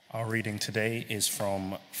Our reading today is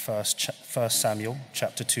from 1 Samuel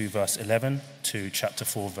chapter 2 verse 11 to chapter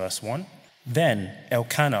 4 verse 1. Then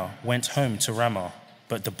Elkanah went home to Ramah,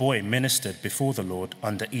 but the boy ministered before the Lord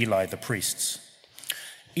under Eli the priests.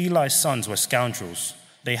 Eli's sons were scoundrels.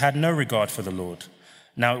 They had no regard for the Lord.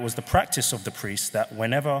 Now it was the practice of the priests that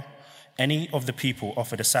whenever any of the people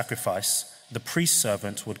offered a sacrifice, the priest's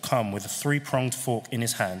servant would come with a three-pronged fork in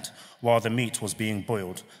his hand while the meat was being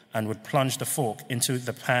boiled, and would plunge the fork into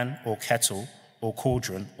the pan or kettle or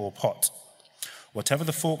cauldron or pot. Whatever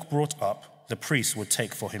the fork brought up, the priest would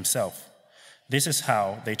take for himself. This is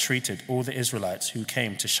how they treated all the Israelites who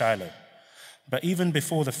came to Shiloh. But even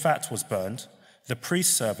before the fat was burned, the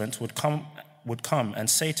priest's servant would come and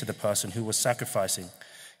say to the person who was sacrificing,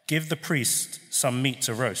 "Give the priest some meat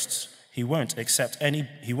to roast. He won't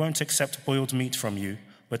accept boiled meat from you,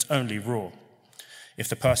 but only raw." If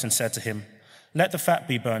the person said to him, "Let the fat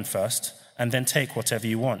be burned first, and then take whatever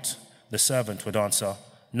you want," the servant would answer,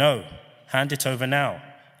 "No, hand it over now.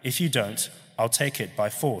 If you don't, I'll take it by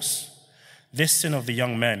force." This sin of the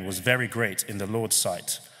young men was very great in the Lord's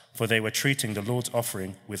sight, for they were treating the Lord's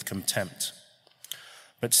offering with contempt.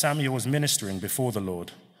 But Samuel was ministering before the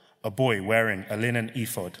Lord, a boy wearing a linen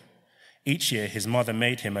ephod. Each year his mother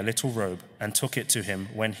made him a little robe and took it to him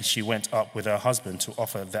when she went up with her husband to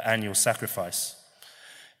offer the annual sacrifice.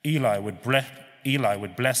 Eli would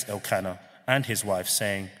bless Elkanah and his wife,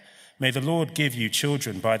 saying, "May the Lord give you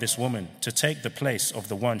children by this woman to take the place of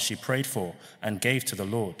the one she prayed for and gave to the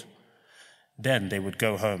Lord." Then they would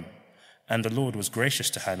go home, and the Lord was gracious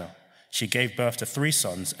to Hannah. She gave birth to 3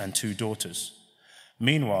 sons and 2 daughters.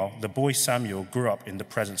 Meanwhile, the boy Samuel grew up in the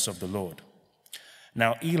presence of the Lord.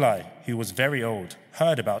 Now Eli, who was very old,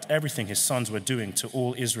 heard about everything his sons were doing to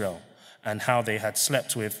all Israel, and how they had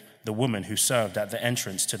slept with the woman who served at the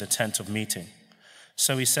entrance to the tent of meeting.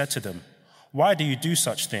 So he said to them, "Why do you do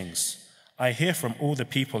such things? I hear from all the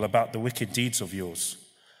people about the wicked deeds of yours.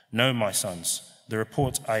 No, my sons, the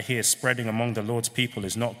report I hear spreading among the Lord's people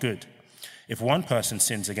is not good. If one person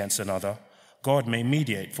sins against another, God may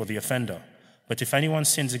mediate for the offender. But if anyone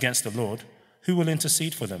sins against the Lord, who will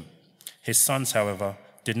intercede for them?" His sons, however,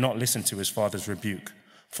 did not listen to his father's rebuke,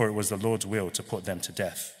 for it was the Lord's will to put them to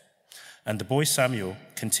death. And the boy Samuel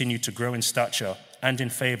continued to grow in stature and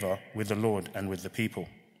in favor with the Lord and with the people.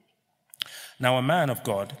 Now a man of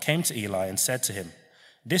God came to Eli and said to him,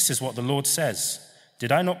 "This is what the Lord says.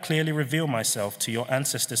 Did I not clearly reveal myself to your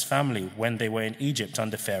ancestors' family when they were in Egypt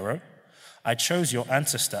under Pharaoh? I chose your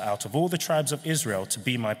ancestor out of all the tribes of Israel to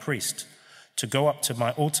be my priest, to go up to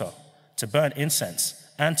my altar, to burn incense,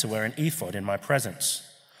 and to wear an ephod in my presence.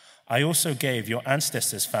 I also gave your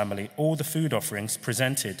ancestors' family all the food offerings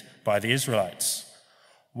presented by the Israelites.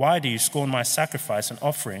 Why do you scorn my sacrifice and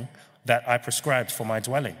offering that I prescribed for my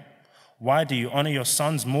dwelling? Why do you honor your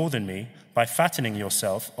sons more than me by fattening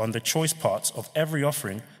yourself on the choice parts of every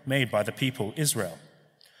offering made by the people Israel?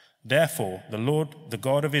 Therefore, the Lord, the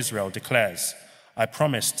God of Israel, declares, I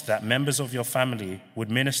promised that members of your family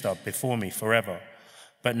would minister before me forever.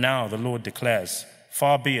 But now the Lord declares,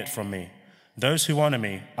 far be it from me. Those who honor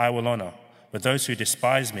me, I will honor, but those who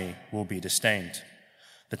despise me will be disdained.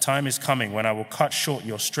 The time is coming when I will cut short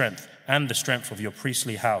your strength and the strength of your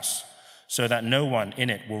priestly house, so that no one in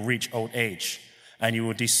it will reach old age, and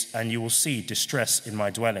you will see distress in my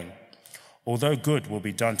dwelling. Although good will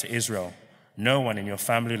be done to Israel, no one in your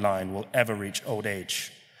family line will ever reach old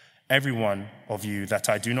age. Every one of you that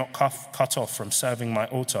I do not cut off from serving my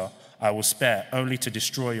altar, I will spare only to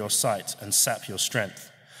destroy your sight and sap your strength,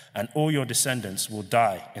 and all your descendants will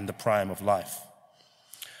die in the prime of life.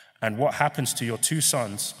 And what happens to your 2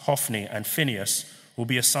 sons, Hophni and Phinehas, will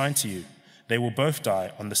be assigned to you. They will both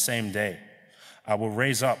die on the same day. I will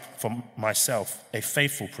raise up for myself a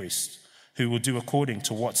faithful priest who will do according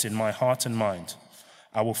to what's in my heart and mind.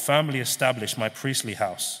 I will firmly establish my priestly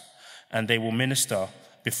house, and they will minister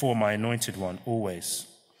before my anointed one always.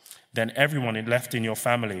 Then everyone left in your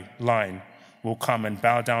family line will come and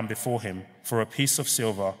bow down before him for a piece of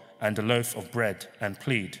silver and a loaf of bread and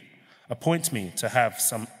plead, appoint me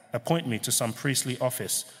to some priestly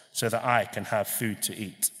office so that I can have food to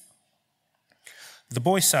eat. The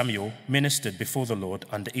boy Samuel ministered before the Lord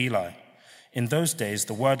under Eli. In those days,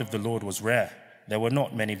 the word of the Lord was rare. There were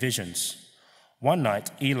not many visions. One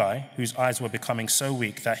night, Eli, whose eyes were becoming so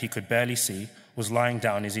weak that he could barely see, was lying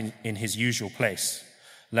down in his usual place.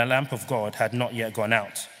 The lamp of God had not yet gone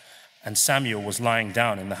out, and Samuel was lying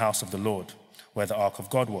down in the house of the Lord, where the ark of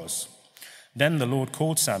God was. Then the Lord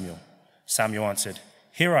called Samuel. Samuel answered,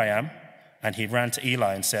 Here I am. And he ran to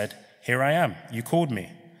Eli and said, Here I am, you called me.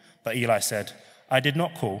 But Eli said, I did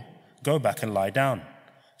not call, go back and lie down.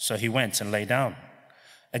 So he went and lay down.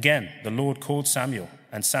 Again, the Lord called Samuel,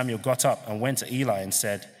 and Samuel got up and went to Eli and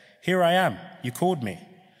said, "Here I am, you called me."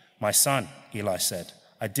 "My son," Eli said,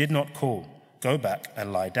 "I did not call. Go back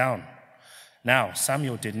and lie down." Now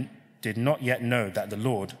Samuel did not yet know that the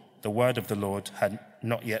word of the Lord, had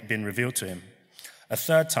not yet been revealed to him. A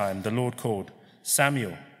third time the Lord called,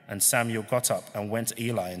 "Samuel," and Samuel got up and went to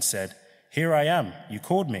Eli and said, "Here I am, you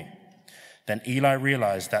called me." Then Eli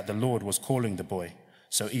realized that the Lord was calling the boy.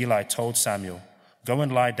 So Eli told Samuel, "Go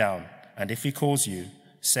and lie down, and if he calls you,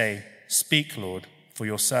 say, 'Speak, Lord, for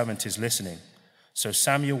your servant is listening.'" So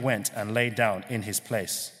Samuel went and lay down in his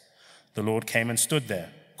place. The Lord came and stood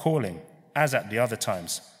there, calling, as at the other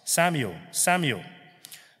times, "Samuel, Samuel."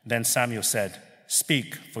 Then Samuel said,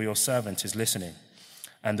 "Speak, for your servant is listening."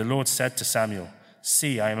 And the Lord said to Samuel,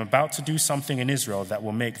 "See, I am about to do something in Israel that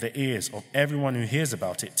will make the ears of everyone who hears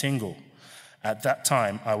about it tingle. At that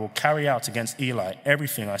time I will carry out against Eli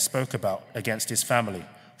everything I spoke about against his family,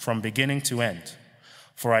 from beginning to end.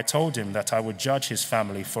 For I told him that I would judge his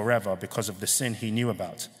family forever because of the sin he knew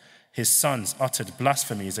about. His sons uttered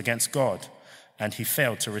blasphemies against God, and he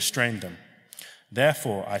failed to restrain them.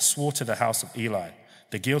 Therefore I swore to the house of Eli,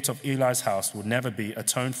 the guilt of Eli's house would never be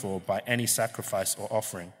atoned for by any sacrifice or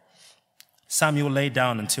offering." Samuel lay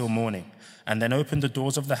down until morning, and then opened the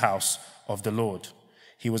doors of the house of the Lord.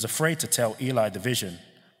 He was afraid to tell Eli the vision,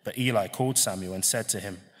 but Eli called Samuel and said to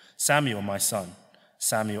him, "Samuel, my son."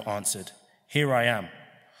 Samuel answered, "Here I am."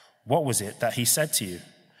 "What was it that he said to you?"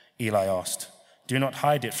 Eli asked. "Do not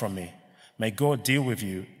hide it from me. May God deal with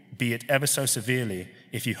you, be it ever so severely,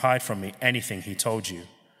 if you hide from me anything he told you."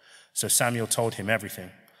 So Samuel told him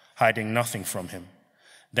everything, hiding nothing from him.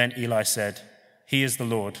 Then Eli said, "He is the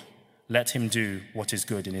Lord. Let him do what is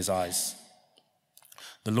good in his eyes."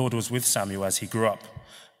 The Lord was with Samuel as he grew up,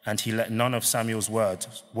 and he let none of Samuel's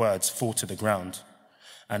words fall to the ground.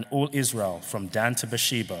 And all Israel, from Dan to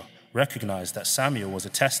Beersheba, recognized that Samuel was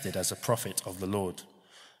attested as a prophet of the Lord.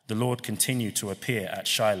 The Lord continued to appear at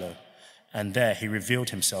Shiloh, and there he revealed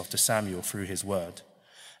himself to Samuel through his word.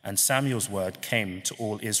 And Samuel's word came to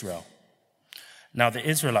all Israel. Now the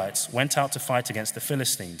Israelites went out to fight against the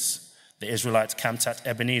Philistines. The Israelites camped at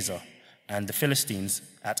Ebenezer, and the Philistines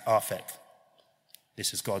at Aphek.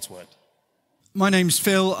 This is God's word. My name's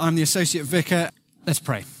Phil. I'm the Associate Vicar. Let's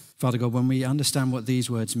pray. Father God, when we understand what these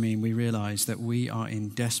words mean, we realize that we are in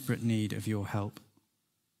desperate need of your help.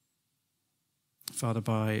 Father,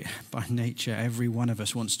 by nature, every one of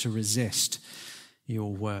us wants to resist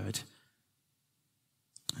your word.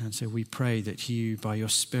 And so we pray that you, by your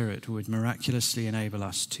Spirit, would miraculously enable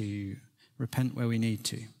us to repent where we need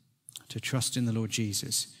to trust in the Lord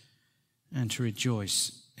Jesus, and to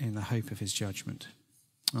rejoice in the hope of his judgment.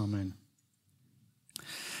 Amen.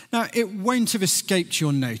 Now, it won't have escaped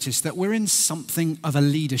your notice that we're in something of a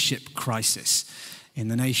leadership crisis in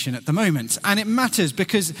the nation at the moment. And it matters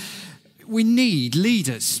because we need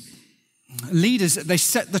leaders. Leaders, they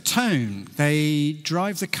set the tone, they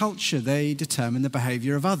drive the culture, they determine the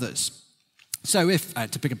behavior of others. So if,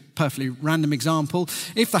 to pick a perfectly random example,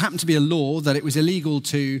 if there happened to be a law that it was illegal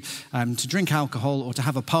to drink alcohol or to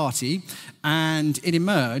have a party, and it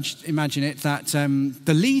emerged, imagine it, that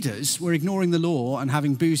the leaders were ignoring the law and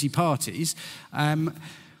having boozy parties,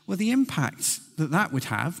 well, the impact that would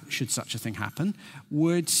have, should such a thing happen,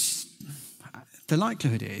 the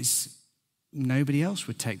likelihood is nobody else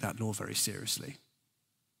would take that law very seriously.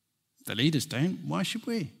 The leaders don't. Why should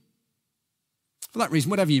we? For that reason,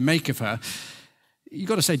 whatever you make of her, you've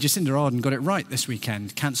got to say Jacinda Ardern got it right this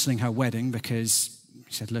weekend, cancelling her wedding because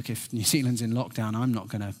she said, look, if New Zealand's in lockdown, I'm not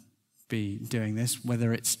going to be doing this,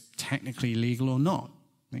 whether it's technically legal or not.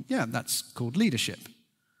 I think, yeah, that's called leadership.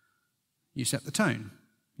 You set the tone.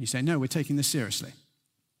 You say, no, we're taking this seriously.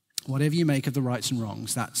 Whatever you make of the rights and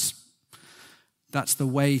wrongs, that's the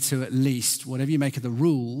way to, at least, whatever you make of the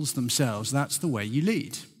rules themselves, that's the way you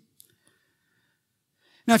lead.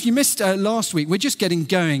 Now, if you missed last week, we're just getting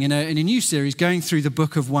going in a new series going through the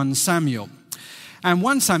book of 1 Samuel. And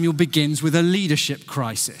 1 Samuel begins with a leadership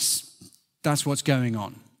crisis. That's what's going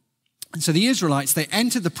on. And so the Israelites, they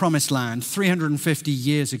entered the promised land 350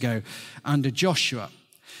 years ago under Joshua.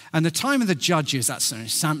 And the time of the judges, that's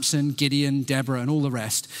Samson, Gideon, Deborah, and all the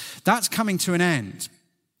rest, that's coming to an end.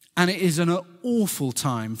 And it is an awful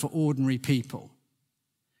time for ordinary people.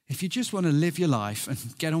 If you just want to live your life and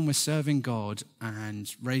get on with serving God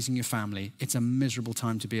and raising your family, it's a miserable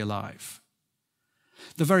time to be alive.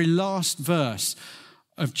 The very last verse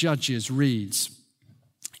of Judges reads,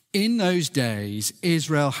 "In those days,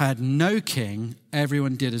 Israel had no king.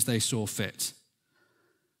 Everyone did as they saw fit."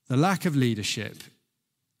 The lack of leadership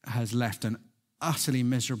has left an utterly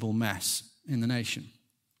miserable mess in the nation.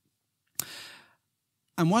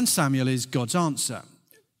 And 1 Samuel is God's answer.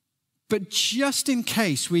 But just in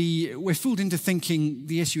case we're fooled into thinking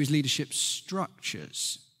the issue is leadership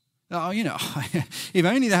structures. If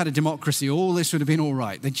only they had a democracy, all this would have been all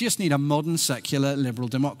right. They just need a modern, secular, liberal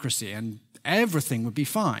democracy, and everything would be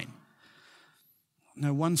fine.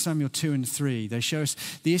 No, 1 Samuel 2 and 3, they show us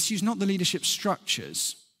the issue is not the leadership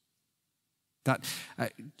structures. That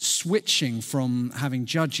switching from having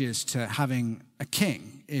judges to having a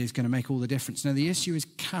king is going to make all the difference. No, the issue is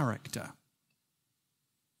character.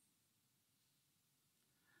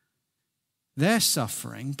 They're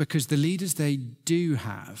suffering because the leaders they do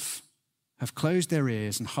have closed their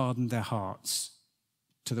ears and hardened their hearts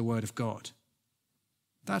to the word of God.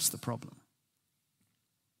 That's the problem.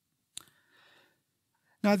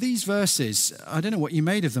 Now, these verses, I don't know what you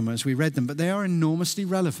made of them as we read them, but they are enormously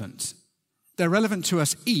relevant. They're relevant to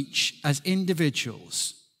us each as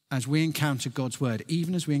individuals as we encounter God's word,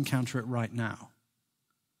 even as we encounter it right now.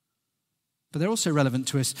 But they're also relevant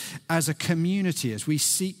to us as a community as we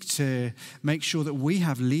seek to make sure that we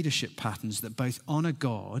have leadership patterns that both honor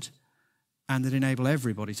God and that enable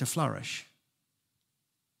everybody to flourish.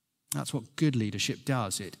 That's what good leadership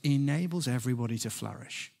does. It enables everybody to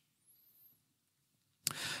flourish.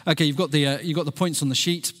 Okay, you've got the points on the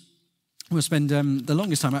sheet. We'll spend the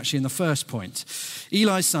longest time actually in the first point.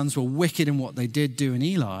 Eli's sons were wicked in what they did do, and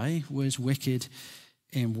Eli was wicked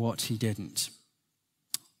in what he didn't.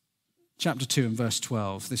 Chapter 2 and verse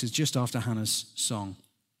 12. This is just after Hannah's song.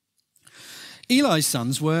 Eli's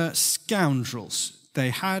sons were scoundrels.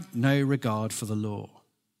 They had no regard for the law.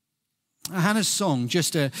 Hannah's song,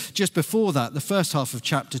 just before that, the first half of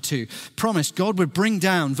chapter 2, promised God would bring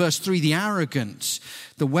down, verse 3, the arrogant,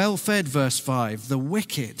 the well-fed, verse 5, the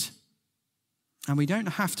wicked. And we don't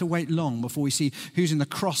have to wait long before we see who's in the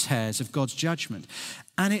crosshairs of God's judgment.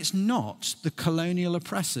 And it's not the colonial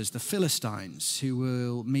oppressors, the Philistines, who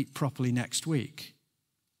will meet properly next week.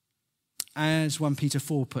 As 1 Peter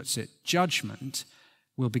 4 puts it, judgment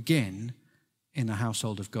will begin in the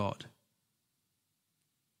household of God.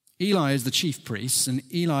 Eli is the chief priest, and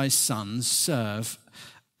Eli's sons serve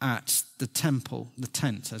at the temple, the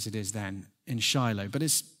tent as it is then, in Shiloh. But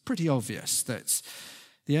it's pretty obvious that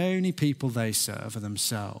the only people they serve are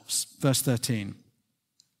themselves. Verse 13.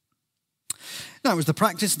 Now, it was the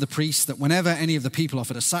practice of the priest that whenever any of the people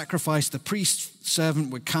offered a sacrifice, the priest's servant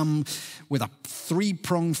would come with a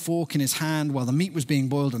 3-pronged fork in his hand while the meat was being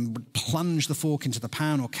boiled and would plunge the fork into the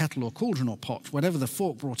pan or kettle or cauldron or pot. Whatever the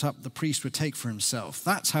fork brought up, the priest would take for himself.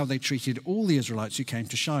 That's how they treated all the Israelites who came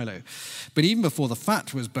to Shiloh. But even before the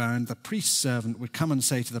fat was burned, the priest's servant would come and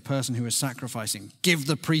say to the person who was sacrificing, "Give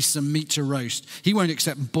the priest some meat to roast. He won't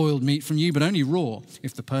accept boiled meat from you, but only raw."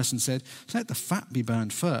 If the person said, "Let the fat be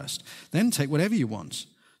burned first, then take whatever you want,"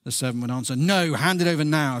 the servant would answer, "No, hand it over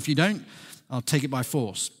now. If you don't, I'll take it by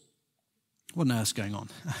force." What on earth's going on?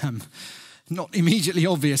 Not immediately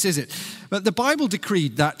obvious, is it? But the Bible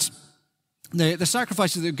decreed that the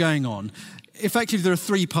sacrifices that are going on, effectively there are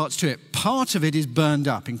 3 parts to it. Part of it is burned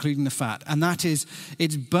up, including the fat, and that is,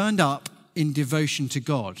 it's burned up in devotion to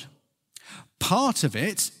God. Part of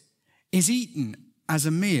it is eaten as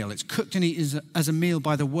a meal. It's cooked and eaten as a meal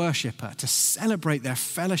by the worshipper to celebrate their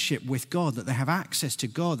fellowship with God, that they have access to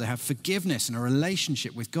God, they have forgiveness and a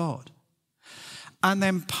relationship with God. And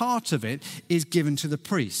then part of it is given to the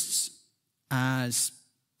priests as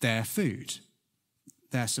their food,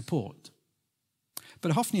 their support.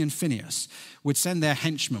 But Hophni and Phinehas would send their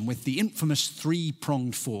henchmen with the infamous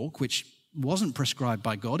 3-pronged fork, which wasn't prescribed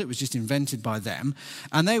by God, it was just invented by them,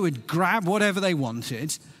 and they would grab whatever they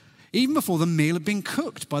wanted, even before the meal had been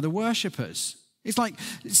cooked by the worshippers. It's like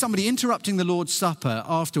somebody interrupting the Lord's Supper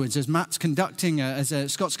afterwards as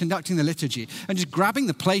Scott's conducting the liturgy, and just grabbing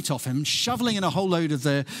the plate off him, shoveling in a whole load of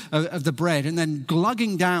the bread, and then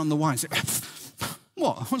glugging down the wine.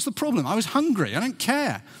 What? What's the problem? I was hungry. I don't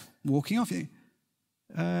care. Walking off.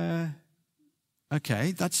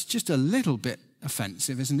 Okay, that's just a little bit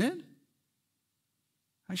offensive, isn't it?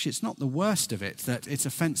 Actually, it's not the worst of it that it's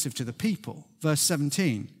offensive to the people. Verse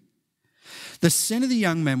 17. The sin of the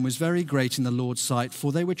young men was very great in the Lord's sight,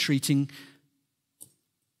 for they were treating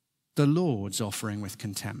the Lord's offering with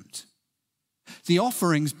contempt. The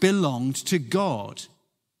offerings belonged to God.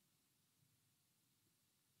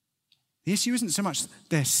 The issue isn't so much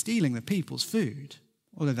they're stealing the people's food,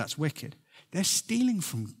 although that's wicked. They're stealing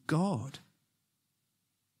from God.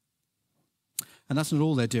 And that's not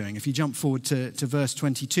all they're doing. If you jump forward to verse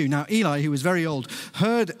 22. Now Eli, who was very old,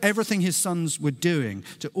 heard everything his sons were doing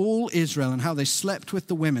to all Israel and how they slept with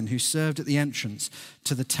the women who served at the entrance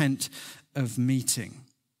to the tent of meeting.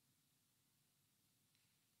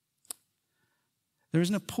 There is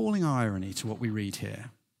an appalling irony to what we read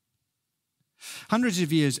here. Hundreds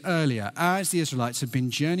of years earlier, as the Israelites had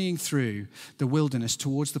been journeying through the wilderness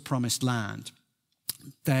towards the promised land,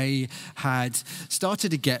 they had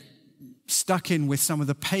started to get stuck in with some of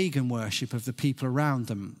the pagan worship of the people around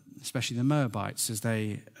them, especially the Moabites, as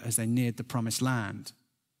they neared the promised land.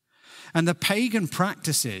 And the pagan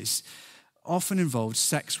practices often involved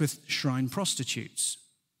sex with shrine prostitutes.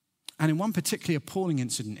 And in one particularly appalling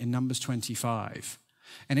incident in Numbers 25,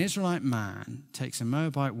 an Israelite man takes a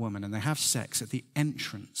Moabite woman and they have sex at the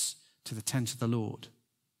entrance to the tent of the Lord.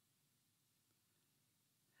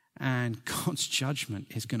 And God's judgment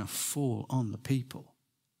is going to fall on the people.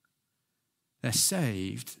 They're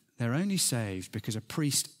saved. They're only saved because a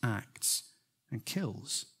priest acts and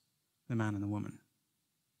kills the man and the woman.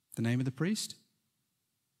 The name of the priest?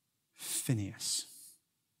 Phinehas.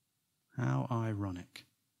 How ironic.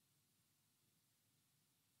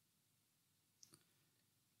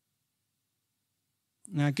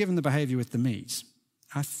 Now, given the behavior with the meat,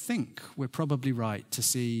 I think we're probably right to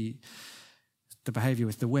see the behavior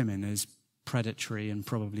with the women as predatory and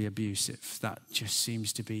probably abusive. That just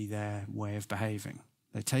seems to be their way of behaving.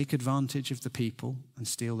 They take advantage of the people and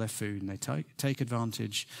steal their food, and they take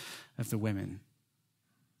advantage of the women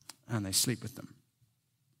and they sleep with them.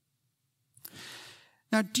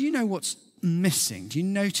 Now, do you know what's missing? Do you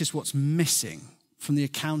notice what's missing from the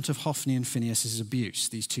account of Hophni and Phinehas' abuse,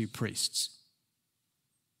 these two priests?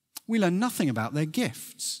 We learn nothing about their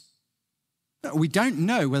gifts. We don't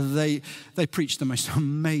know whether they preached the most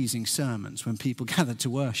amazing sermons when people gathered to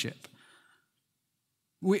worship.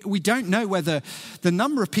 We don't know whether the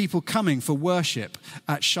number of people coming for worship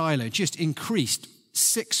at Shiloh just increased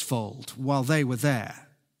sixfold while they were there.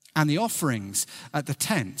 And the offerings at the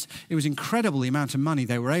tent, it was incredible the amount of money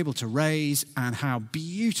they were able to raise and how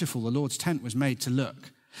beautiful the Lord's tent was made to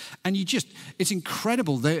look. And it's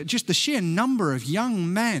incredible, just the sheer number of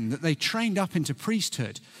young men that they trained up into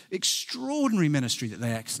priesthood. Extraordinary ministry that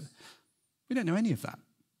they exercised. We don't know any of that.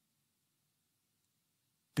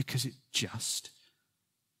 Because it just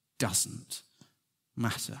doesn't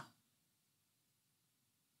matter.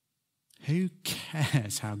 Who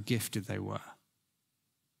cares how gifted they were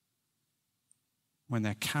when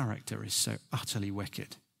their character is so utterly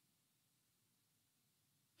wicked?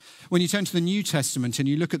 When you turn to the New Testament and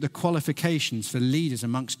you look at the qualifications for leaders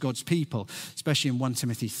amongst God's people, especially in 1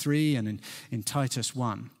 Timothy 3 and in Titus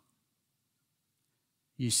 1,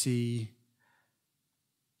 you see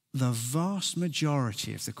the vast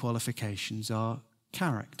majority of the qualifications are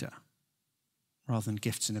character rather than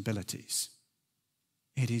gifts and abilities.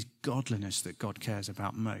 It is godliness that God cares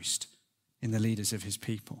about most in the leaders of his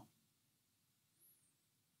people.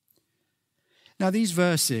 Now, these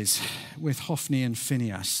verses with Hophni and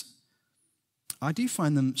Phinehas, I do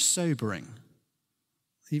find them sobering,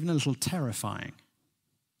 even a little terrifying.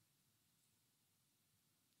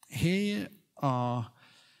 Here are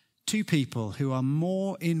two people who are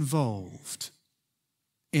more involved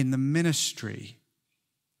in the ministry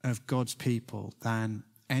of God's people than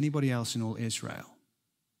anybody else in all Israel,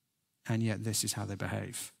 and yet this is how they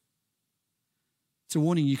behave. It's a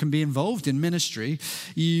warning. You can be involved in ministry,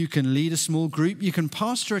 you can lead a small group, you can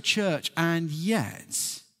pastor a church, and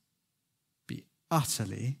yet be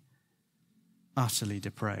utterly, utterly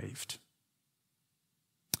depraved.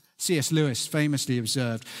 C.S. Lewis famously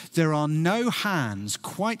observed, "There are no hands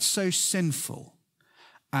quite so sinful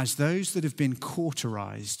as those that have been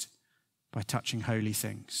cauterized by touching holy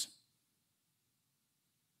things."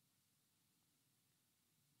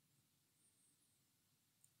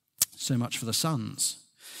 So much for the sons.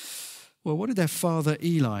 Well, what did their father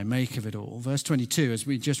Eli make of it all? Verse 22, as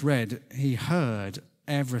we just read, he heard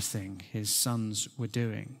everything his sons were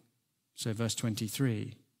doing. So verse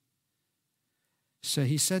 23. So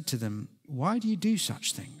he said to them, "Why do you do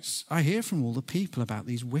such things? I hear from all the people about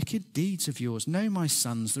these wicked deeds of yours. No, my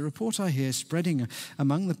sons, the report I hear spreading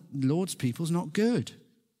among the Lord's people is not good.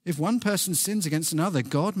 If one person sins against another,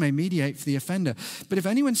 God may mediate for the offender. But if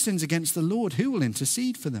anyone sins against the Lord, who will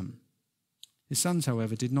intercede for them?" His sons,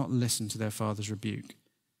 however, did not listen to their father's rebuke,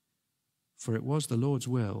 for it was the Lord's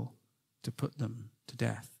will to put them to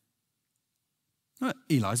death. Well,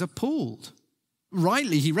 Eli's appalled.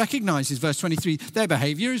 Rightly, he recognizes, verse 23, their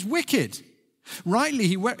behavior is wicked. Rightly,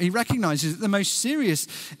 he recognizes that the most serious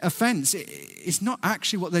offense is not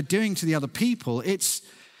actually what they're doing to the other people, it's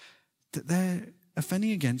that they're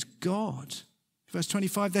offending against God. Verse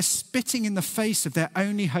 25, they're spitting in the face of their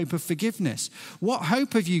only hope of forgiveness. What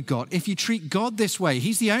hope have you got if you treat God this way?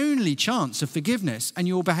 He's the only chance of forgiveness, and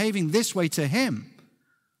you're behaving this way to him.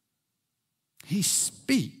 He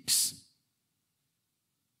speaks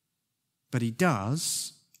But he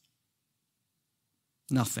does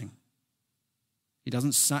nothing. He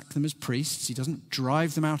doesn't sack them as priests. He doesn't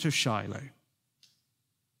drive them out of Shiloh.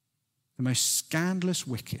 The most scandalous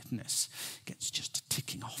wickedness gets just a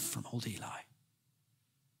ticking off from old Eli.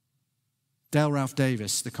 Dale Ralph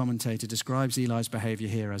Davis, the commentator, describes Eli's behavior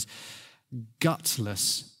here as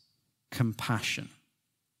gutless compassion.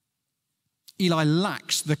 Eli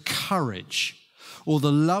lacks the courage or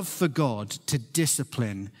the love for God to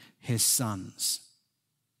discipline his sons.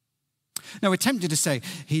 Now, we're tempted to say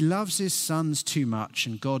he loves his sons too much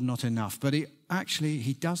and God not enough, but he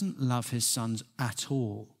doesn't love his sons at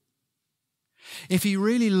all. If he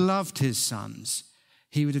really loved his sons,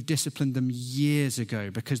 he would have disciplined them years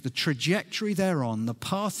ago, because the trajectory they're on, the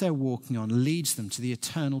path they're walking on, leads them to the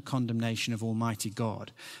eternal condemnation of Almighty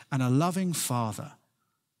God. And a loving father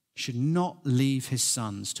should not leave his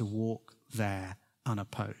sons to walk there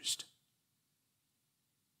unopposed.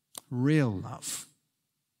 Real love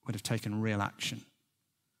would have taken real action.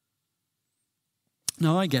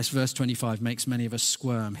 Now, I guess verse 25 makes many of us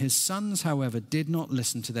squirm. His sons, however, did not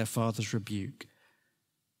listen to their father's rebuke,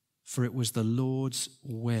 for it was the Lord's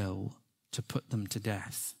will to put them to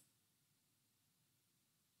death.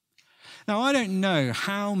 Now, I don't know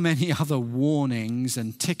how many other warnings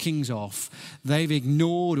and tickings off they've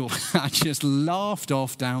ignored or just laughed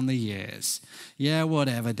off down the years. Yeah,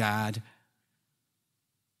 whatever, Dad.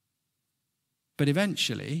 But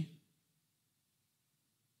eventually,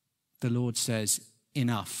 the Lord says,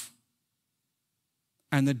 enough.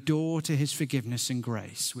 And the door to his forgiveness and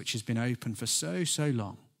grace, which has been open for so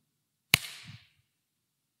long,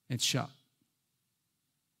 it's shut.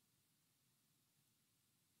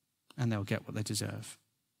 And they'll get what they deserve.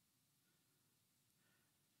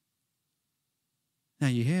 Now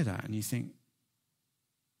you hear that and you think,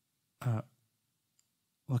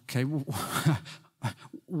 okay,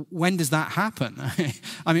 when does that happen?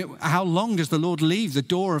 I mean, how long does the Lord leave the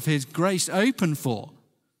door of his grace open for?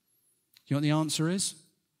 You know what the answer is?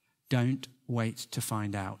 Don't wait to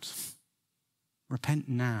find out. Repent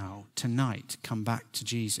now, tonight, come back to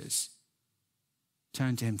Jesus.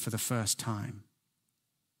 Turn to him for the first time.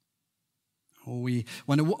 Or we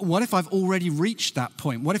wonder, what if I've already reached that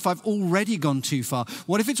point? What if I've already gone too far?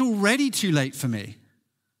 What if it's already too late for me?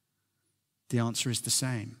 The answer is the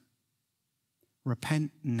same.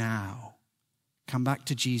 Repent now. Come back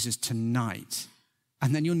to Jesus tonight.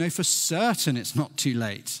 And then you'll know for certain it's not too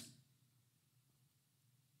late.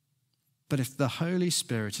 But if the Holy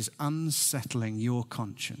Spirit is unsettling your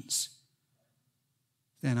conscience,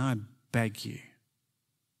 then I beg you,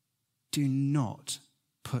 do not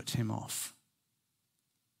put him off.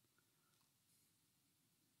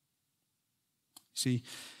 See,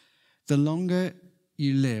 the longer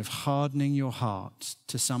you live hardening your heart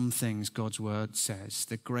to some things God's word says,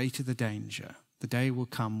 the greater the danger. The day will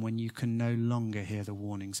come when you can no longer hear the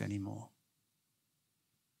warnings anymore.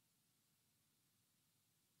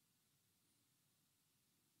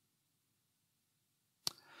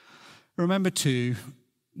 Remember too,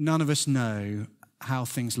 none of us know how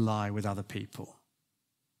things lie with other people.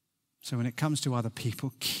 So when it comes to other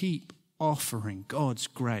people, keep offering God's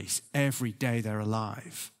grace every day they're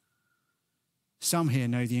alive. Some here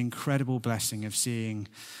know the incredible blessing of seeing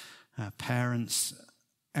parents,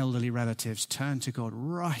 elderly relatives turn to God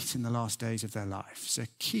right in the last days of their life. So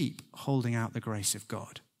keep holding out the grace of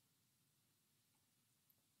God.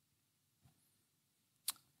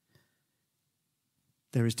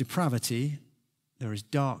 There is depravity, there is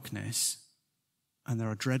darkness, and there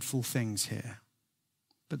are dreadful things here.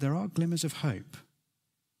 But there are glimmers of hope.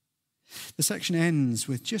 The section ends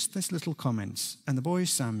with just this little comment, and the boy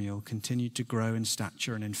Samuel continued to grow in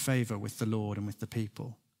stature and in favor with the Lord and with the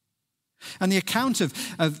people. And the account of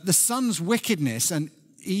the son's wickedness and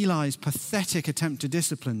Eli's pathetic attempt to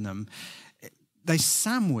discipline them, they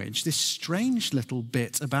sandwich this strange little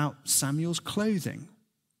bit about Samuel's clothing.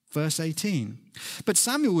 Verse 18, but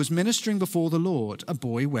Samuel was ministering before the Lord, a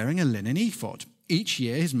boy wearing a linen ephod. Each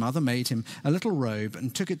year his mother made him a little robe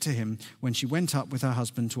and took it to him when she went up with her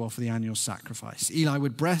husband to offer the annual sacrifice. Eli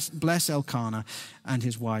would bless Elkanah and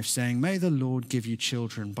his wife, saying, may the Lord give you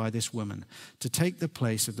children by this woman to take the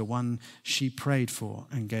place of the one she prayed for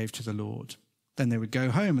and gave to the Lord. Then they would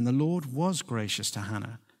go home, and the Lord was gracious to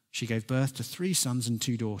Hannah. She gave birth to 3 sons and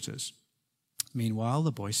 2 daughters. Meanwhile,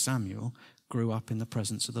 the boy Samuel grew up in the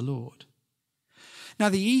presence of the Lord. Now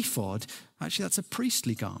the ephod, actually that's a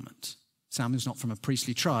priestly garment. Samuel's not from a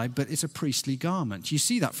priestly tribe, but it's a priestly garment. You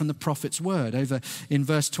see that from the prophet's word over in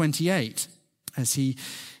verse 28, as he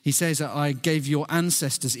says, I gave your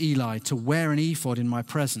ancestors, Eli, to wear an ephod in my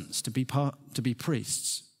presence, to be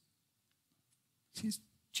priests. See,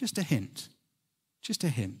 Just a hint. Just a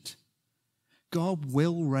hint. God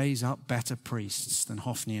will raise up better priests than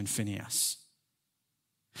Hophni and Phinehas.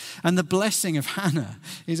 And the blessing of Hannah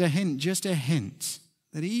is a hint, just a hint,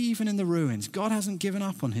 that even in the ruins, God hasn't given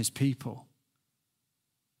up on his people.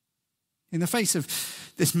 In the face of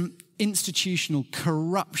this institutional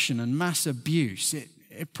corruption and mass abuse,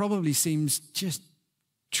 it probably seems just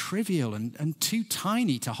trivial and too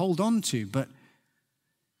tiny to hold on to, but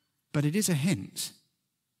it is a hint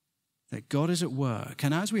that God is at work.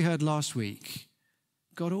 And as we heard last week,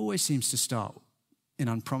 God always seems to start in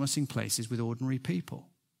unpromising places with ordinary people.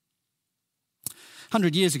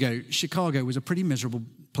 100 years ago, Chicago was a pretty miserable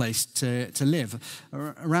place to live.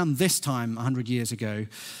 Around this time, 100 years ago,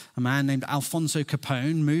 a man named Alfonso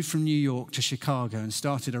Capone moved from New York to Chicago and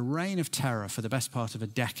started a reign of terror for the best part of a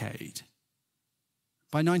decade.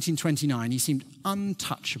 By 1929, he seemed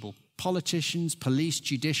untouchable. Politicians, police,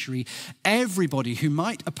 judiciary, everybody who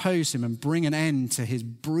might oppose him and bring an end to his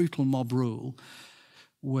brutal mob rule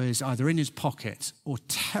was either in his pocket or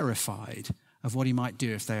terrified of what he might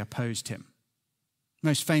do if they opposed him.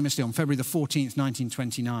 Most famously, on February the 14th,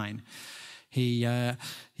 1929, he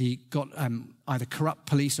got either corrupt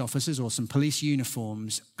police officers or some police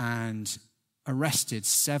uniforms and arrested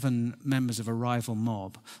 7 members of a rival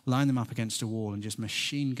mob, lined them up against a wall and just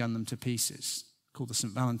machine gunned them to pieces, called the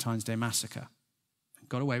St. Valentine's Day Massacre.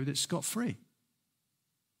 Got away with it scot-free.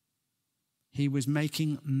 He was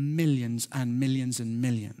making millions and millions and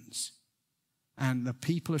millions. And the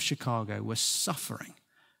people of Chicago were suffering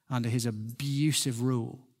under his abusive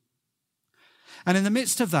rule. And in the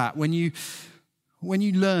midst of that, when you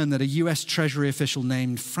learn that a US Treasury official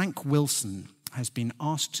named Frank Wilson has been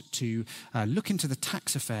asked to look into the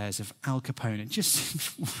tax affairs of Al Capone, it just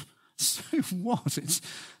seems, so what? It's a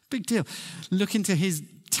big deal. Look into his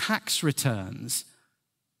tax returns.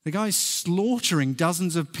 The guy's slaughtering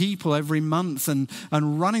dozens of people every month and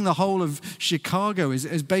running the whole of Chicago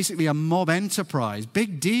is basically a mob enterprise.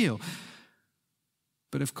 Big deal.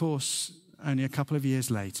 But of course, only a couple of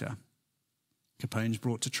years later, Capone's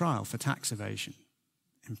brought to trial for tax evasion,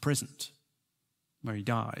 imprisoned, where he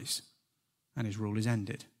dies, and his rule is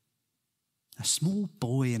ended. A small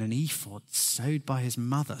boy in an ephod sewed by his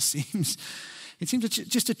mother seems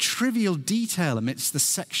just a trivial detail amidst the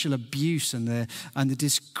sexual abuse and the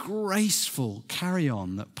disgraceful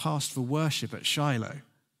carry-on that passed for worship at Shiloh.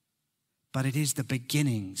 But it is the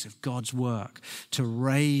beginnings of God's work to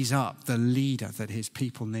raise up the leader that his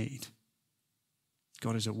people need.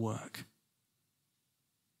 God is at work.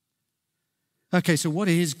 Okay, so what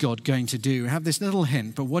is God going to do? We have this little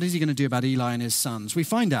hint, but what is he going to do about Eli and his sons? We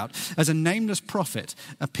find out as a nameless prophet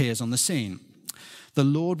appears on the scene. The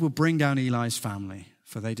Lord will bring down Eli's family,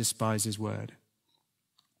 for they despise his word.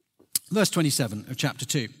 Verse 27 of chapter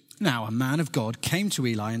 2. Now a man of God came to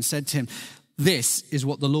Eli and said to him, "This is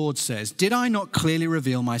what the Lord says. Did I not clearly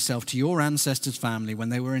reveal myself to your ancestors' family when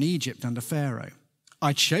they were in Egypt under Pharaoh?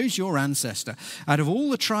 I chose your ancestor out of all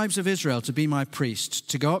the tribes of Israel to be my priest,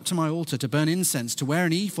 to go up to my altar, to burn incense, to wear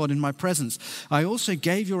an ephod in my presence. I also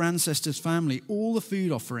gave your ancestors' family all the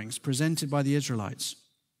food offerings presented by the Israelites.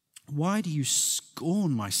 Why do you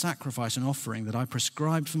scorn my sacrifice and offering that I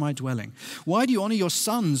prescribed for my dwelling? Why do you honor your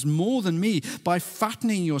sons more than me by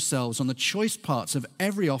fattening yourselves on the choice parts of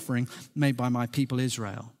every offering made by my people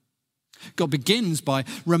Israel?" God begins by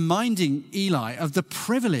reminding Eli of the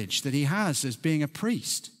privilege that he has as being a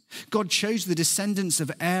priest. God chose the descendants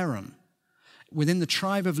of Aaron within the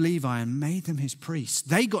tribe of Levi and made them his priests.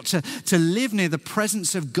 They got to live near the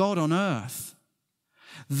presence of God on earth.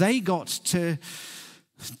 They got to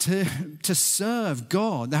serve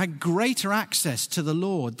God. They had greater access to the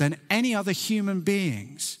Lord than any other human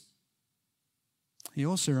beings. He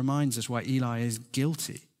also reminds us why Eli is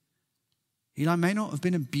guilty. Eli may not have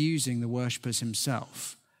been abusing the worshippers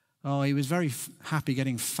himself. Oh, he was very happy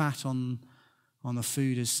getting fat on the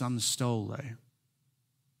food his son stole, though.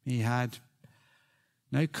 He had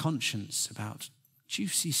no conscience about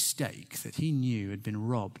juicy steak that he knew had been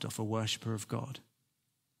robbed off a worshipper of God.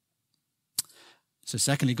 So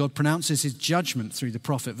secondly, God pronounces his judgment through the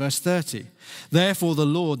prophet. Verse 30, "Therefore the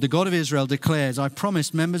Lord, the God of Israel, declares, I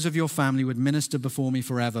promised members of your family would minister before me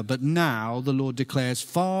forever. But now the Lord declares,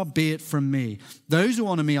 far be it from me. Those who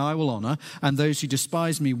honor me I will honor, and those who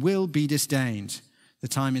despise me will be disdained. The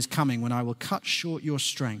time is coming when I will cut short your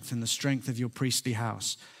strength and the strength of your priestly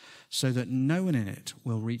house, so that no one in it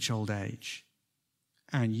will reach old age.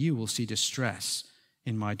 And you will see distress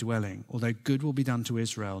in my dwelling. Although good will be done to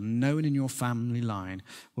Israel, no one in your family line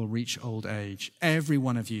will reach old age. Every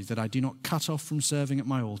one of you that I do not cut off from serving at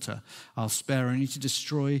my altar, I'll spare only to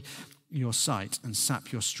destroy your sight and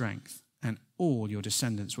sap your strength. And all your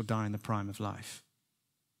descendants will die in the prime of life.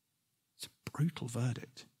 It's a brutal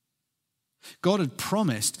verdict. God had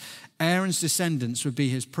promised Aaron's descendants would be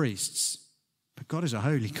his priests, but God is a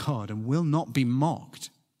holy God and will not be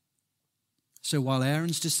mocked. So while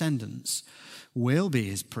Aaron's descendants will be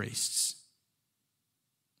his priests,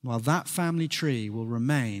 while that family tree will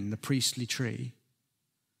remain the priestly tree,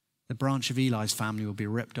 the branch of Eli's family will be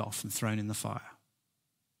ripped off and thrown in the fire.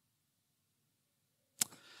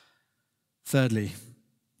 Thirdly,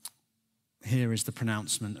 here is the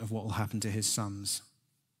pronouncement of what will happen to his sons.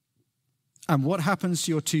 And what happens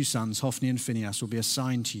to your two sons, Hophni and Phinehas, will be a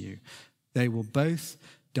sign to you. They will both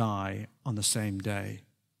die on the same day.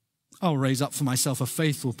 I'll raise up for myself a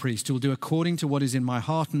faithful priest who will do according to what is in my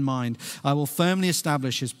heart and mind. I will firmly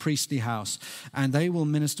establish his priestly house, and they will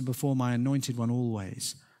minister before my anointed one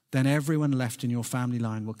always. Then everyone left in your family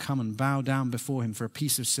line will come and bow down before him for a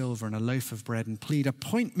piece of silver and a loaf of bread and plead,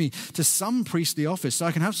 appoint me to some priestly office so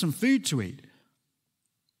I can have some food to eat.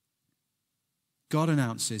 God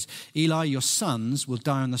announces, Eli, your sons will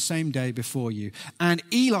die on the same day before you. And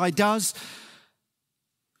Eli does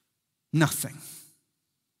nothing.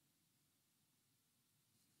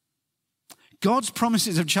 God's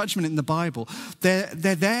promises of judgment in the Bible, they're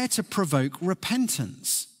there to provoke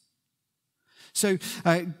repentance. So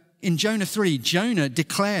in Jonah 3, Jonah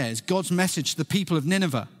declares God's message to the people of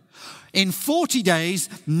Nineveh. In 40 days,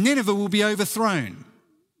 Nineveh will be overthrown.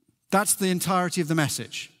 That's the entirety of the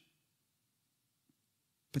message.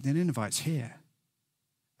 But the Ninevites hear,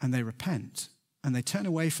 and they repent, and they turn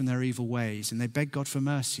away from their evil ways, and they beg God for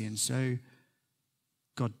mercy, and so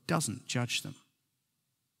God doesn't judge them.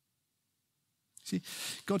 See,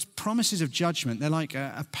 God's promises of judgment, they're like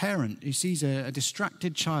a parent who sees a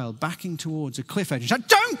distracted child backing towards a cliff edge and says,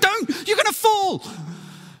 don't, you're going to fall.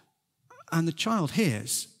 And the child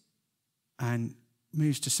hears and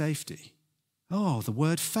moves to safety. Oh, the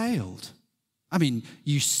word failed. I mean,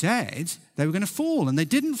 you said they were going to fall and they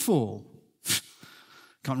didn't fall.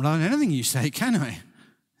 Can't rely on anything you say, can I?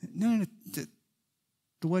 No,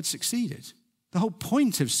 the word succeeded. The whole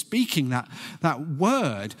point of speaking that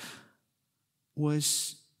word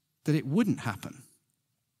was that it wouldn't happen.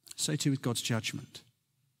 So too with God's judgment.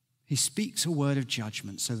 He speaks a word of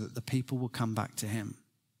judgment so that the people will come back to him.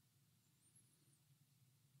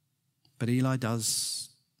 But Eli does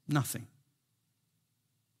nothing.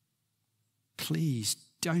 Please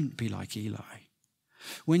don't be like Eli.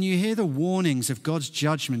 When you hear the warnings of God's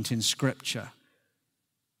judgment in Scripture,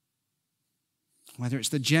 whether it's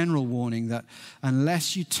the general warning that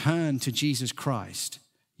unless you turn to Jesus Christ,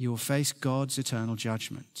 you will face God's eternal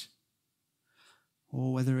judgment,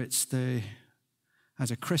 or whether it's as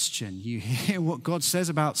a Christian, you hear what God says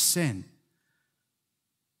about sin.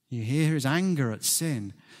 You hear his anger at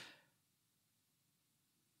sin.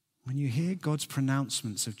 When you hear God's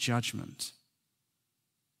pronouncements of judgment,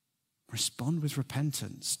 respond with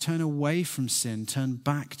repentance. Turn away from sin. Turn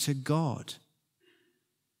back to God.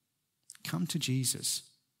 Come to Jesus.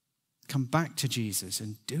 Come back to Jesus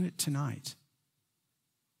and do it tonight.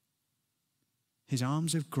 His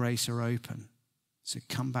arms of grace are open, so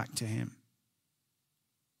come back to him.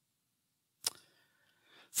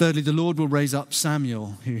 Thirdly, the Lord will raise up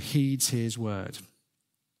Samuel who heeds his word.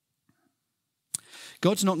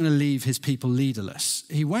 God's not going to leave his people leaderless.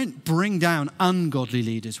 He won't bring down ungodly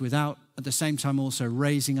leaders without at the same time also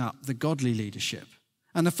raising up the godly leadership.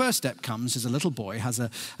 And the first step comes as a little boy has a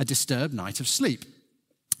disturbed night of sleep.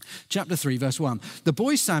 Chapter 3, verse 1. The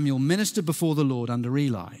boy Samuel ministered before the Lord under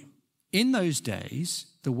Eli. In those days,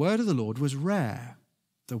 the word of the Lord was rare.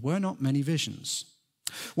 There were not many visions.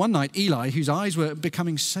 One night, Eli, whose eyes were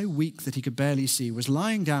becoming so weak that he could barely see, was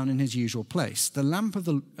lying down in his usual place. The lamp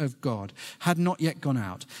of God had not yet gone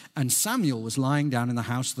out, and Samuel was lying down in the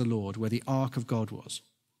house of the Lord where the ark of God was.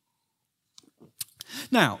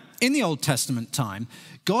 Now, in the Old Testament time,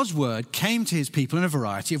 God's word came to his people in a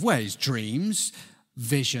variety of ways. Dreams,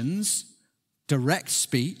 visions, direct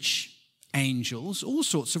speech, angels, all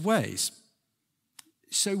sorts of ways.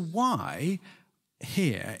 So why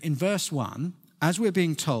here in verse 1, as we're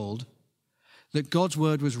being told that God's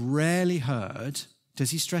word was rarely heard,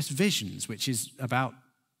 does he stress visions, which is about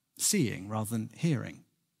seeing rather than hearing?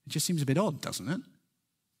 It just seems a bit odd, doesn't it?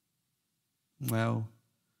 Well,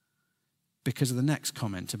 because of the next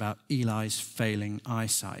comment about Eli's failing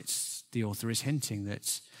eyesight. The author is hinting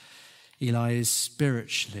that Eli is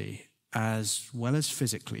spiritually as well as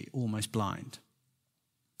physically almost blind.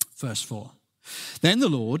 Verse 4. Then the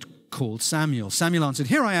Lord called Samuel. Samuel answered,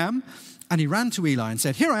 "Here I am." And he ran to Eli and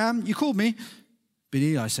said, "Here I am, you called me." But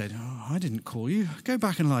Eli said, "Oh, I didn't call you. Go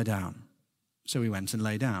back and lie down." So he went and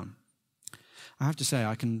lay down. I have to say,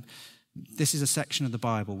 I can This is a section of the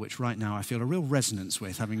Bible which right now I feel a real resonance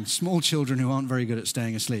with, having small children who aren't very good at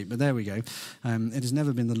staying asleep. But there we go. It has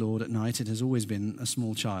never been the Lord at night. It has always been a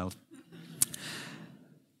small child.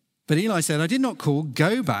 But Eli said, I did not call,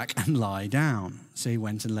 go back and lie down. So he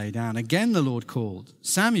went and lay down. Again the Lord called,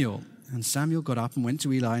 Samuel. And Samuel got up and went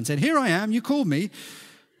to Eli and said, here I am, you called me.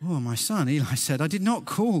 Oh, my son. Eli said, I did not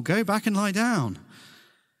call, go back and lie down.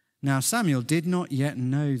 Now Samuel did not yet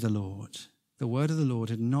know the Lord. The word of the Lord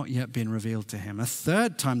had not yet been revealed to him. A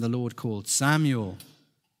third time the Lord called, Samuel.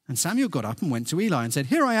 And Samuel got up and went to Eli and said,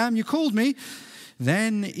 here I am, you called me.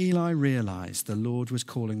 Then Eli realized the Lord was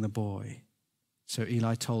calling the boy. So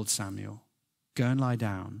Eli told Samuel, go and lie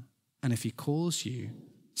down, and if he calls you,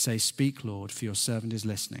 say, speak, Lord, for your servant is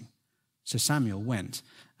listening. So Samuel went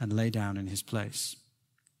and lay down in his place.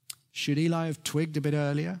 Should Eli have twigged a bit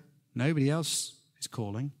earlier? Nobody else is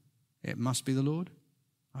calling. It must be the Lord?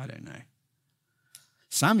 I don't know.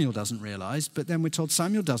 Samuel doesn't realize, but then we're told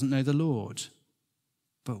Samuel doesn't know the Lord.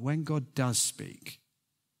 But when God does speak,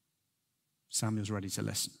 Samuel's ready to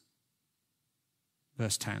listen.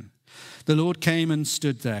 Verse 10. The Lord came and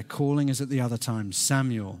stood there, calling as at the other times,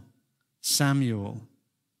 Samuel, Samuel.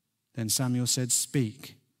 Then Samuel said,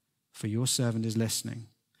 speak, for your servant is listening.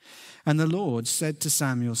 And the Lord said to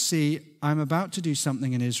Samuel, see, I am about to do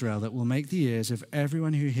something in Israel that will make the ears of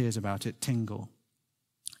everyone who hears about it tingle.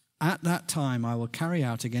 At that time I will carry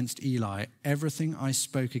out against Eli everything I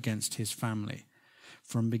spoke against his family,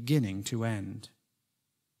 from beginning to end.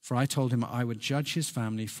 For I told him I would judge his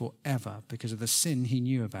family forever because of the sin he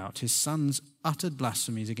knew about. His sons uttered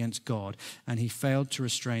blasphemies against God, and he failed to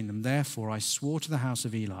restrain them. Therefore I swore to the house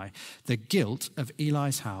of Eli, the guilt of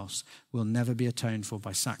Eli's house will never be atoned for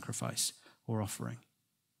by sacrifice or offering.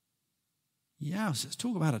 Yeah, so let's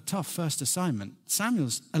talk about a tough first assignment.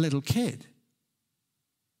 Samuel's a little kid.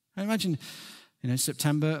 I imagine,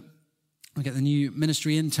 September, we get the new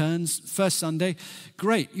ministry interns. First Sunday,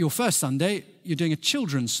 great. Your first Sunday, you're doing a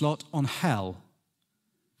children's slot on hell.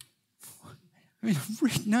 I mean,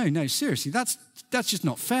 no, seriously, that's just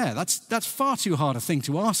not fair. That's far too hard a thing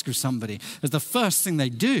to ask of somebody as the first thing they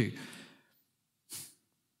do.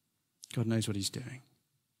 God knows what he's doing.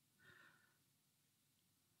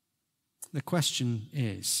 The question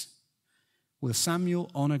is, will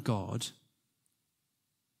Samuel honor God,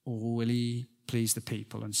 or will he please the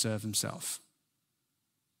people and serve himself?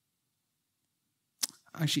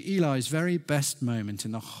 Actually, Eli's very best moment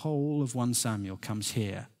in the whole of 1 Samuel comes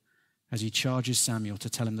here as he charges Samuel to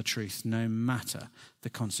tell him the truth, no matter the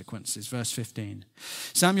consequences. Verse 15.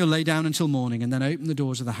 Samuel lay down until morning and then opened the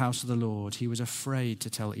doors of the house of the Lord. He was afraid to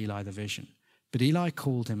tell Eli the vision. But Eli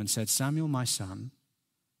called him and said, Samuel, my son.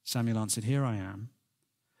 Samuel answered, here I am.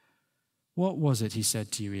 What was it he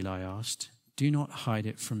said to you, Eli asked. Do not hide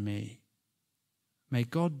it from me. May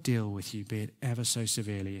God deal with you, be it ever so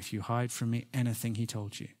severely, if you hide from me anything he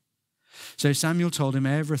told you. So Samuel told him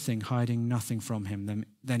everything, hiding nothing from him.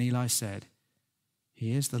 Then Eli said,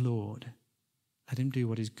 he is the Lord. Let him do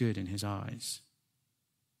what is good in his eyes.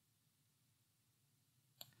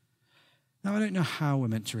 Now, I don't know how we're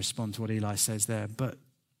meant to respond to what Eli says there, but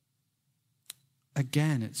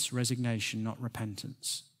again, it's resignation, not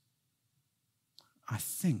repentance. I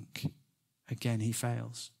think, again, he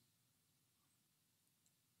fails.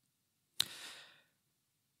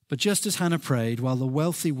 But just as Hannah prayed, while the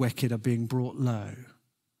wealthy wicked are being brought low,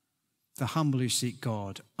 the humble who seek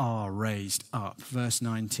God are raised up. Verse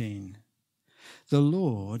 19. The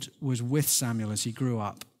Lord was with Samuel as he grew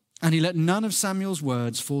up, and he let none of Samuel's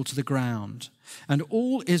words fall to the ground. And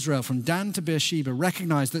all Israel from Dan to Beersheba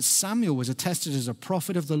recognized that Samuel was attested as a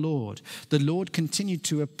prophet of the Lord. The Lord continued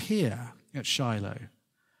to appear at Shiloh.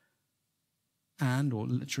 And, or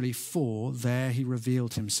literally, for there he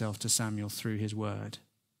revealed himself to Samuel through his word.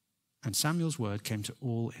 And Samuel's word came to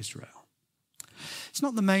all Israel. It's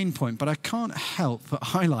not the main point, but I can't help but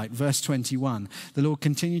highlight verse 21. The Lord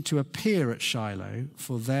continued to appear at Shiloh,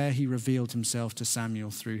 for there he revealed himself to Samuel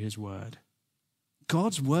through his word.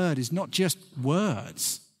 God's word is not just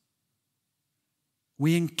words.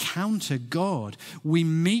 We encounter God. We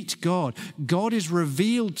meet God. God is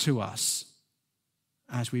revealed to us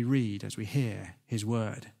as we read, as we hear his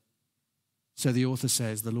word. So the author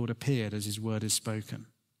says, the Lord appeared as his word is spoken.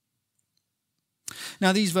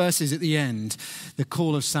 Now, these verses at the end, the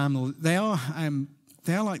call of Samuel, they are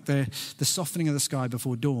like the softening of the sky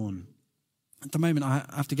before dawn. At the moment, I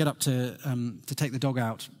have to get up to take the dog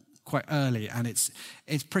out quite early, and it's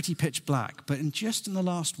pretty pitch black. But in the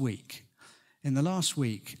last week,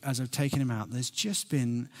 as I've taken him out, there's just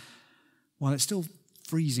been, while it's still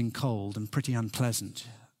freezing cold and pretty unpleasant,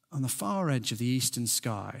 on the far edge of the eastern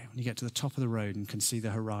sky, when you get to the top of the road and can see the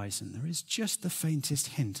horizon, there is just the faintest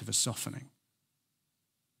hint of a softening.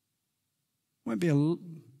 It won't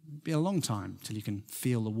be a long time till you can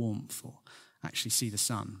feel the warmth or actually see the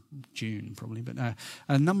sun. June probably, but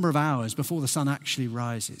a number of hours before the sun actually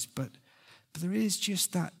rises. But there is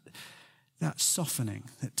just that softening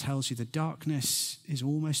that tells you the darkness is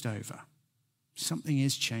almost over. Something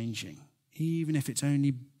is changing, even if it's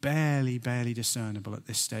only barely discernible at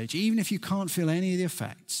this stage. Even if you can't feel any of the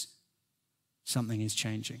effects, something is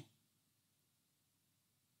changing.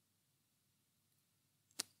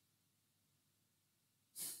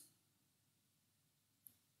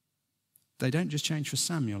 They don't just change for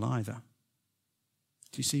Samuel either.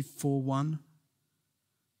 Do you see 4:1?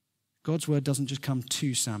 God's word doesn't just come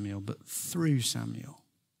to Samuel, but through Samuel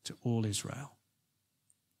to all Israel.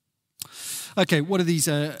 Okay, what do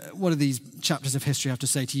these chapters of history have to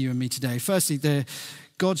say to you and me today? Firstly,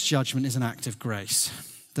 God's judgment is an act of grace.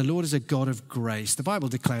 The Lord is a God of grace. The Bible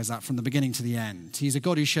declares that from the beginning to the end. He's a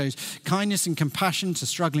God who shows kindness and compassion to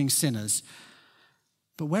struggling sinners.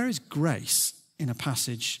 But where is grace in a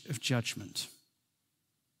passage of judgment?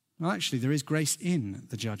 Well, actually, there is grace in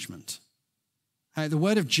the judgment. The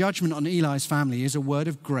word of judgment on Eli's family is a word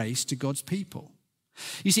of grace to God's people.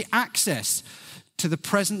 You see, access to the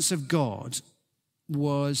presence of God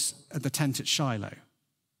was at the tent at Shiloh.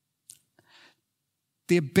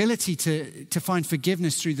 The ability to find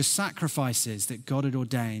forgiveness through the sacrifices that God had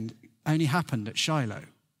ordained only happened at Shiloh.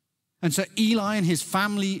 And so Eli and his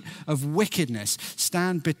family of wickedness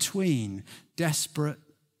stand between desperate,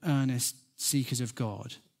 earnest seekers of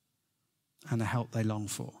God and the help they long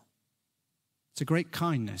for. It's a great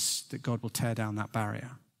kindness that God will tear down that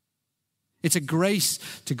barrier. It's a grace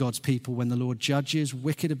to God's people when the Lord judges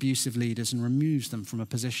wicked, abusive leaders and removes them from a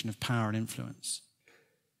position of power and influence.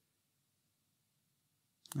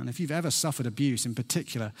 And if you've ever suffered abuse, in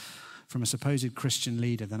particular from a supposed Christian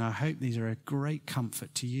leader, then I hope these are a great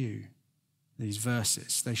comfort to you, these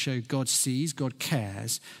verses. They show God sees, God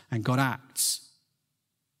cares, and God acts.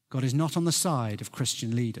 God is not on the side of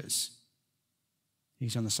Christian leaders.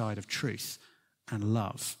 He's on the side of truth and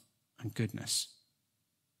love and goodness.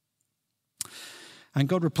 And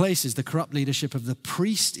God replaces the corrupt leadership of the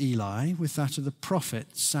priest Eli with that of the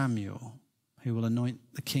prophet Samuel, who will anoint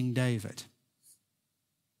the King David.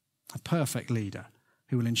 A perfect leader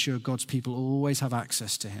who will ensure God's people always have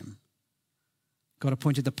access to him. God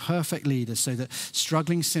appointed the perfect leader so that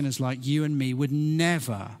struggling sinners like you and me would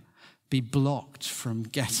never be blocked from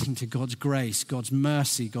getting to God's grace, God's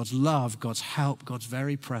mercy, God's love, God's help, God's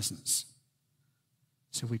very presence.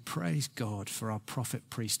 So we praise God for our prophet,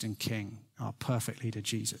 priest, and king, our perfect leader,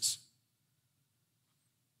 Jesus.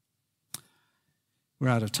 We're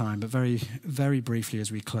out of time, but very, very briefly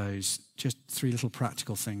as we close, just 3 little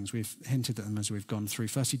practical things. We've hinted at them as we've gone through.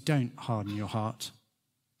 Firstly, don't harden your heart.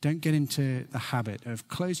 Don't get into the habit of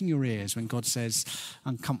closing your ears when God says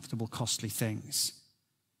uncomfortable, costly things,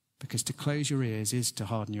 because to close your ears is to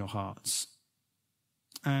harden your hearts.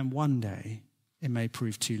 And one day, it may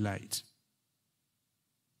prove too late.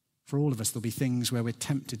 For all of us, there'll be things where we're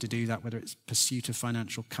tempted to do that, whether it's pursuit of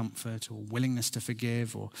financial comfort or willingness to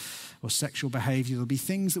forgive or sexual behavior. There'll be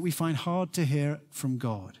things that we find hard to hear from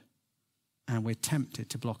God, and we're tempted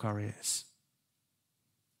to block our ears.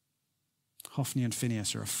 Hophni and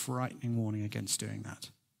Phinehas are a frightening warning against doing that.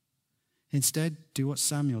 Instead, do what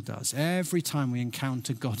Samuel does. Every time we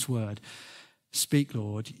encounter God's word, speak,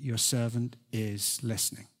 Lord, your servant is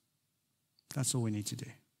listening. That's all we need to do.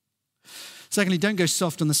 Secondly, don't go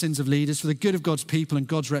soft on the sins of leaders. For the good of God's people and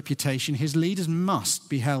God's reputation, his leaders must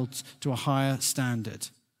be held to a higher standard.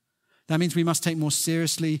 That means we must take more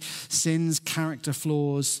seriously sins, character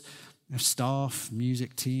flaws of staff,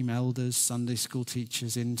 music team, elders, Sunday school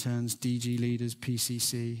teachers, interns, DG leaders,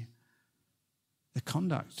 PCC. The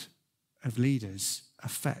conduct of leaders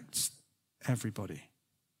affects everybody.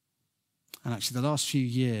 And actually, the last few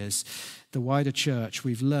years, the wider church,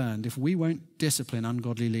 we've learned if we won't discipline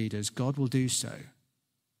ungodly leaders, God will do so.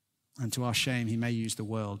 And to our shame, he may use the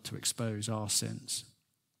world to expose our sins.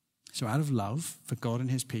 So out of love for God and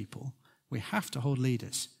his people, we have to hold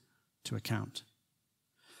leaders to account.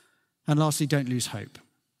 And lastly, don't lose hope.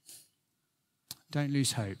 Don't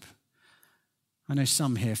lose hope. I know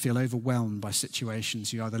some here feel overwhelmed by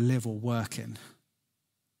situations you either live or work in.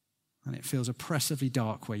 And it feels oppressively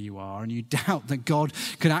dark where you are, and you doubt that God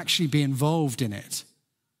could actually be involved in it,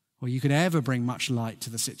 or you could ever bring much light to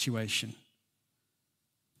the situation.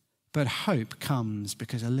 But hope comes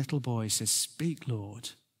because a little boy says, "Speak, Lord,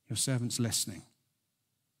 your servant's listening."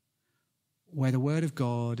 Where the word of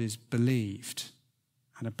God is believed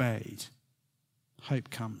and obeyed, hope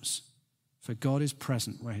comes. For God is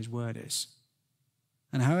present where his word is.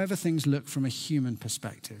 And however things look from a human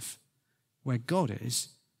perspective, where God is,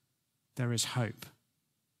 there is hope.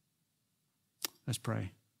 Let's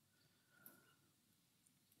pray.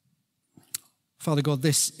 Father God,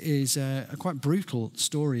 this is a quite brutal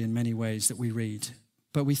story in many ways that we read,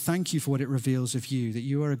 but we thank you for what it reveals of you, that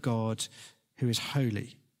you are a God who is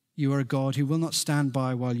holy. You are a God who will not stand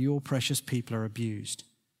by while your precious people are abused.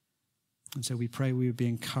 And so we pray we would be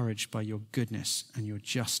encouraged by your goodness and your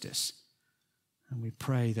justice. And we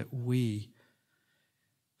pray that we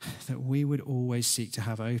would always seek to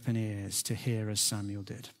have open ears to hear as Samuel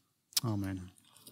did. Amen.